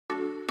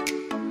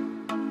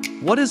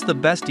What is the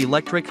best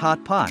electric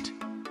hot pot?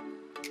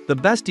 The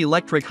best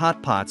electric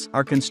hot pots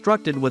are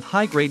constructed with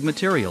high-grade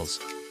materials.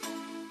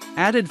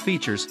 Added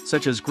features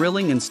such as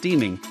grilling and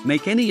steaming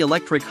make any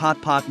electric hot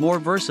pot more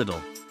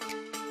versatile.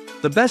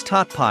 The best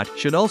hot pot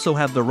should also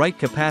have the right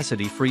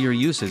capacity for your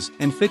uses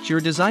and fit your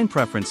design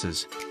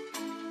preferences.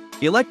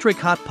 Electric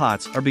hot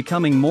pots are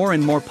becoming more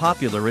and more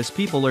popular as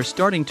people are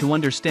starting to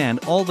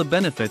understand all the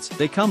benefits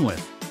they come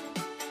with.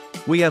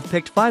 We have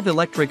picked 5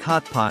 electric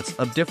hot pots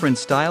of different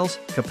styles,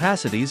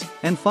 capacities,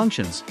 and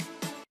functions.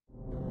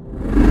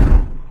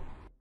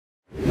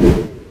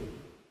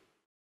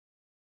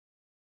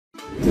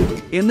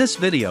 In this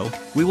video,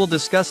 we will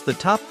discuss the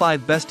top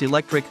 5 best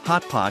electric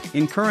hot pot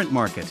in current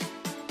market.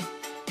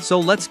 So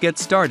let's get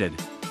started.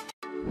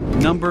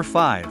 Number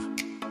 5.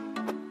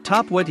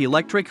 TOPWIT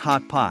Electric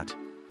Hot Pot.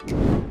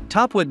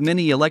 TOPWIT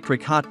Mini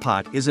Electric Hot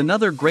Pot is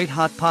another great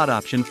hot pot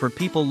option for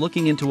people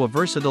looking into a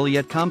versatile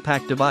yet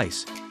compact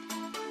device.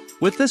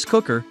 With this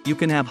cooker, you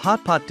can have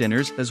hot pot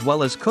dinners as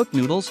well as cooked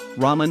noodles,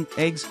 ramen,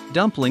 eggs,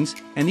 dumplings,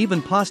 and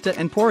even pasta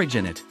and porridge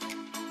in it.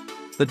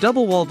 The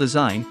double wall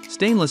design,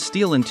 stainless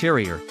steel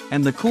interior,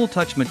 and the cool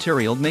touch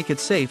material make it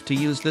safe to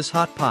use this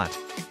hot pot.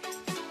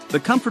 The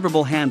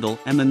comfortable handle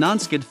and the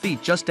non-skid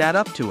feet just add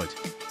up to it.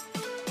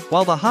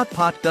 While the hot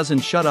pot doesn't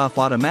shut off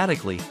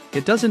automatically,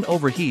 it doesn't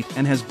overheat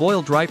and has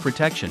boil-dry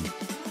protection.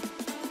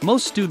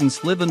 Most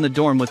students live in the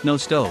dorm with no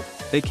stove.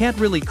 They can't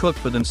really cook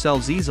for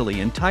themselves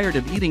easily and tired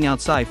of eating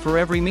outside for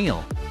every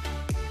meal.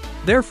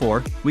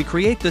 Therefore, we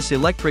create this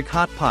electric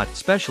hot pot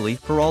specially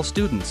for all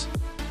students.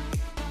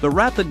 The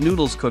Rapid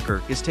Noodles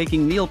Cooker is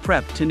taking meal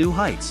prep to new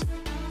heights.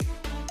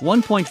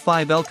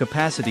 1.5L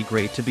capacity,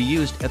 great to be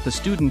used at the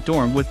student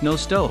dorm with no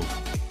stove.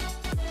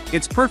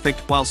 It's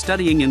perfect while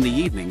studying in the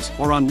evenings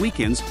or on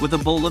weekends with a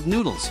bowl of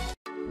noodles.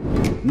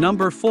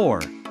 Number 4.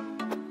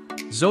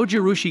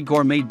 Zojirushi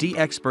Gourmet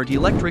D-Expert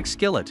Electric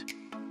Skillet.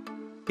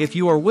 If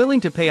you are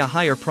willing to pay a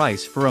higher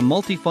price for a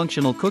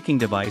multifunctional cooking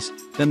device,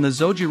 then the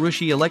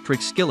Zojirushi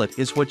Electric Skillet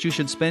is what you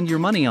should spend your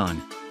money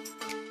on.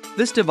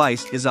 This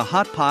device is a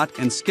hot pot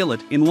and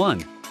skillet in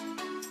one.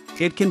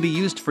 It can be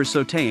used for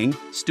sautéing,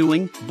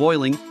 stewing,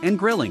 boiling, and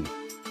grilling.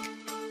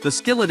 The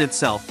skillet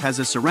itself has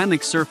a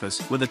ceramic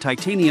surface with a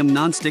titanium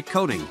non-stick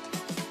coating.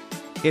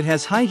 It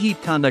has high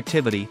heat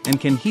conductivity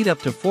and can heat up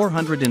to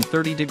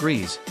 430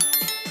 degrees.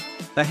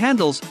 The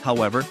handles,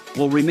 however,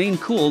 will remain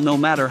cool no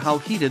matter how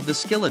heated the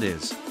skillet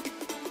is.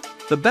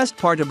 The best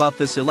part about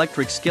this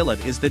electric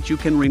skillet is that you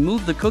can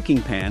remove the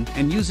cooking pan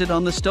and use it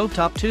on the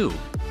stovetop too.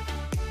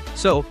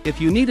 So,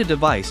 if you need a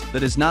device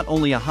that is not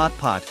only a hot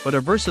pot but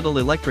a versatile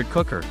electric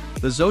cooker,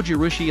 the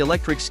Zojirushi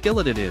Electric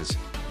Skillet it is.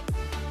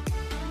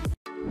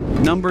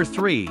 Number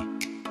 3.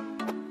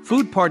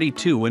 Food Party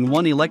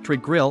 2-in-1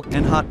 Electric Grill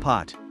and Hot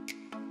Pot.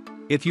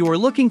 If you are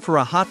looking for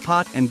a hot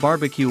pot and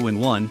barbecue in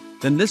one,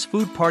 then this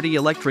Food Party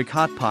Electric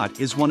Hot Pot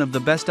is one of the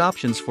best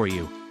options for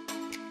you.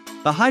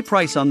 The high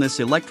price on this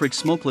electric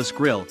smokeless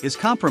grill is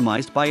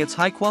compromised by its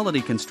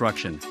high-quality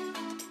construction.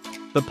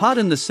 The pot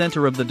in the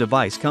center of the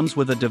device comes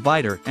with a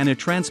divider and a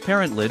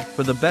transparent lid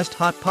for the best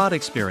hot pot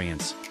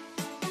experience.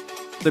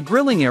 The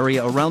grilling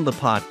area around the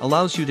pot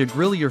allows you to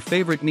grill your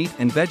favorite meat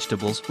and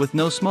vegetables with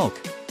no smoke.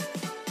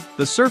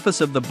 The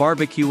surface of the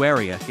barbecue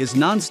area is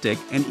non-stick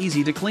and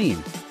easy to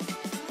clean.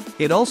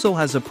 It also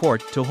has a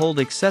port to hold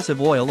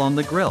excessive oil on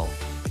the grill.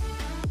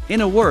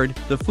 In a word,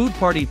 the Food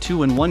Party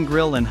 2-in-1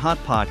 Grill and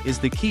Hot Pot is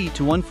the key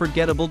to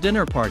unforgettable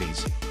dinner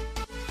parties.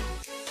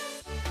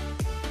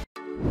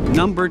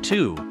 Number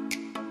 2.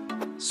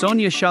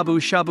 Sonya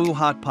Shabu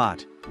Hot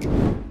Pot.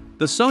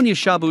 The Sonya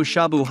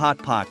Shabu Hot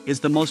Pot is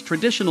the most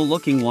traditional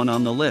looking one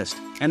on the list,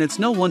 and it's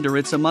no wonder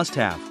it's a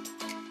must-have.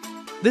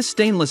 This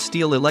stainless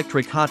steel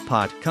electric hot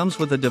pot comes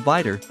with a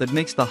divider that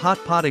makes the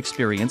hot pot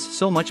experience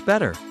so much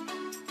better.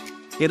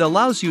 It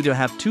allows you to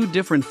have 2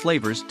 different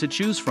flavors to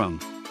choose from.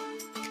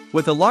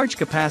 With a large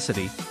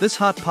capacity, this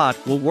hot pot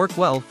will work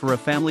well for a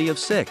family of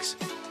 6.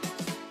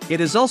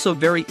 It is also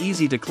very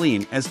easy to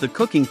clean as the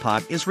cooking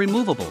pot is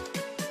removable.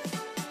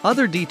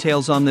 Other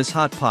details on this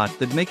hot pot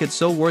that make it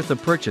so worth a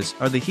purchase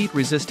are the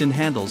heat-resistant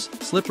handles,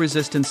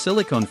 slip-resistant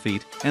silicone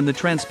feet, and the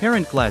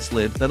transparent glass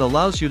lid that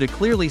allows you to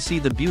clearly see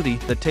the beauty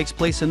that takes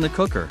place in the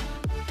cooker.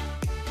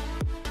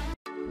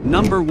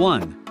 Number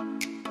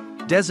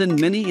 1. Dezin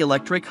Mini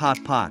Electric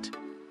Hot Pot.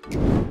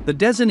 The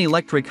Dezin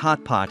Electric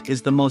Hot Pot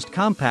is the most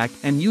compact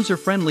and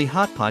user-friendly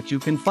hot pot you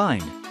can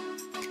find.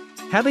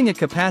 Having a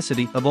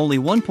capacity of only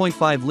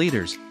 1.5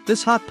 liters,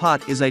 this hot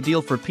pot is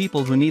ideal for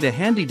people who need a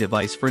handy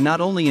device for not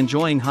only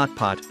enjoying hot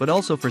pot but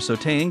also for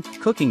sautéing,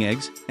 cooking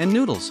eggs, and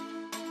noodles.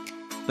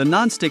 The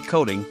non-stick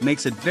coating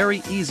makes it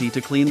very easy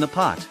to clean the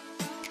pot.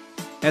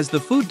 As the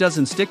food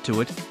doesn't stick to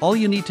it, all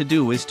you need to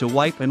do is to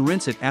wipe and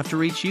rinse it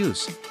after each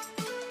use.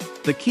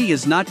 The key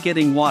is not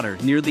getting water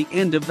near the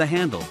end of the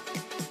handle.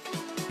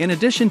 In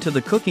addition to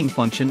the cooking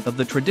function of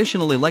the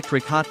traditional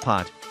electric hot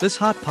pot, this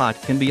hot pot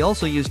can be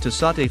also used to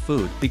sauté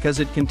food because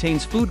it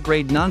contains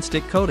food-grade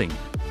non-stick coating.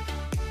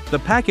 The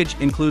package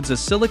includes a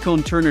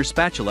silicone turner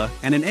spatula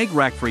and an egg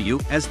rack for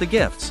you as the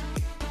gifts.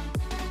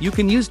 You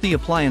can use the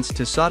appliance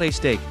to saute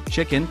steak,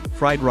 chicken,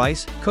 fried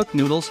rice, cook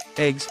noodles,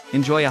 eggs,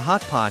 enjoy a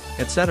hot pot,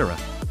 etc.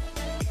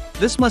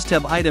 This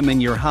must-have item in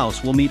your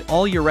house will meet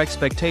all your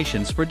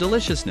expectations for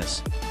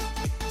deliciousness.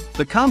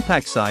 The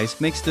compact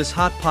size makes this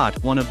hot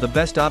pot one of the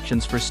best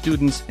options for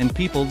students and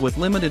people with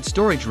limited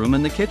storage room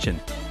in the kitchen.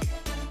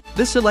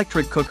 This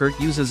electric cooker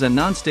uses a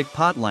non-stick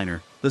pot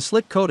liner. The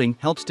slick coating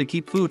helps to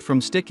keep food from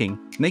sticking,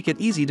 make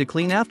it easy to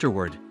clean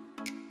afterward.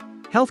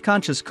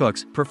 Health-conscious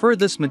cooks prefer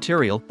this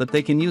material that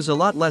they can use a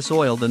lot less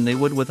oil than they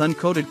would with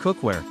uncoated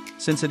cookware,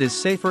 since it is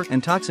safer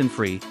and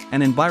toxin-free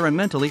and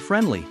environmentally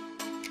friendly.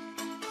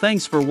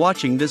 Thanks for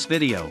watching this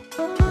video.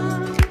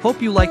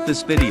 Hope you liked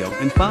this video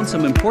and found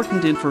some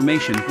important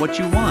information what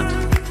you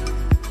want.